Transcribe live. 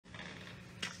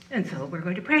And so we're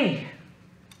going to pray.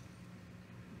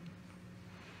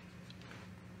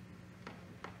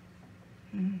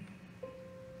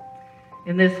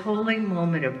 In this holy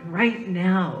moment of right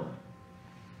now,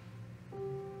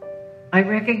 I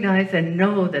recognize and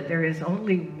know that there is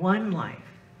only one life,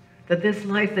 that this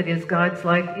life that is God's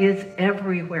life is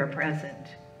everywhere present,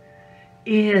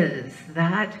 is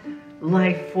that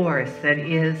life force that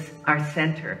is our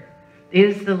center,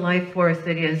 is the life force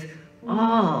that is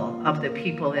all of the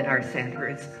people in our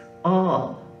centers,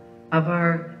 all of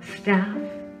our staff,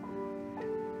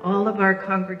 all of our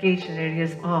congregation. It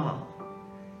is all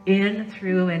in,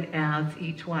 through, and as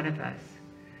each one of us.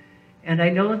 And I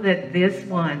know that this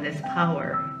one, this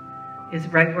power, is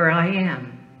right where I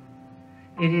am.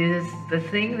 It is the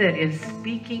thing that is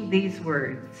speaking these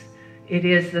words. It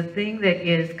is the thing that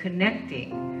is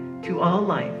connecting to all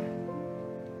life.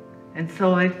 And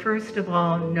so I first of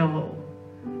all know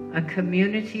a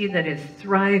community that is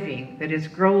thriving, that is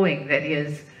growing, that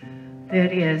is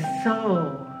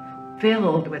so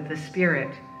filled with the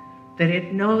Spirit that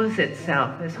it knows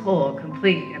itself as whole,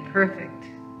 complete, and perfect.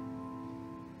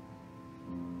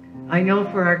 I know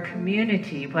for our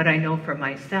community what I know for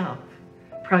myself: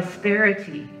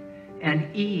 prosperity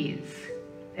and ease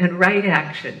and right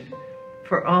action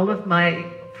for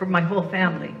my whole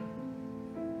family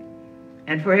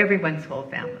and for everyone's whole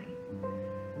family.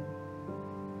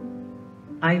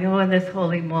 I know in this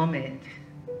holy moment,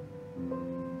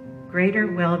 greater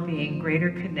well-being, greater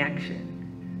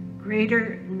connection,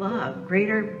 greater love,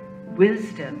 greater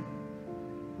wisdom,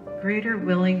 greater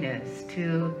willingness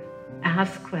to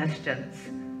ask questions,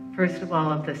 first of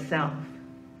all of the self,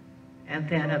 and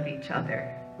then of each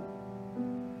other.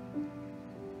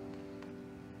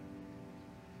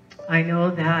 I know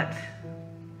that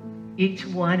each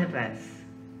one of us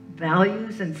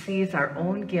values and sees our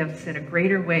own gifts in a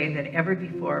greater way than ever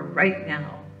before right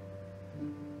now.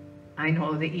 I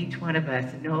know that each one of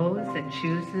us knows and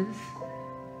chooses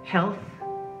health,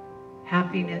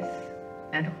 happiness,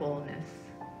 and wholeness.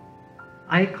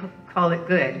 I call it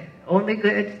good, only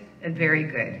good and very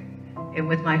good. And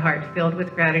with my heart filled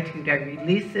with gratitude, I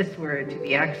release this word to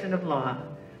the action of law.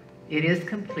 It is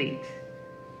complete.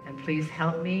 And please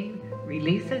help me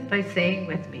release it by saying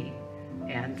with me,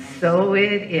 and so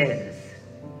it is.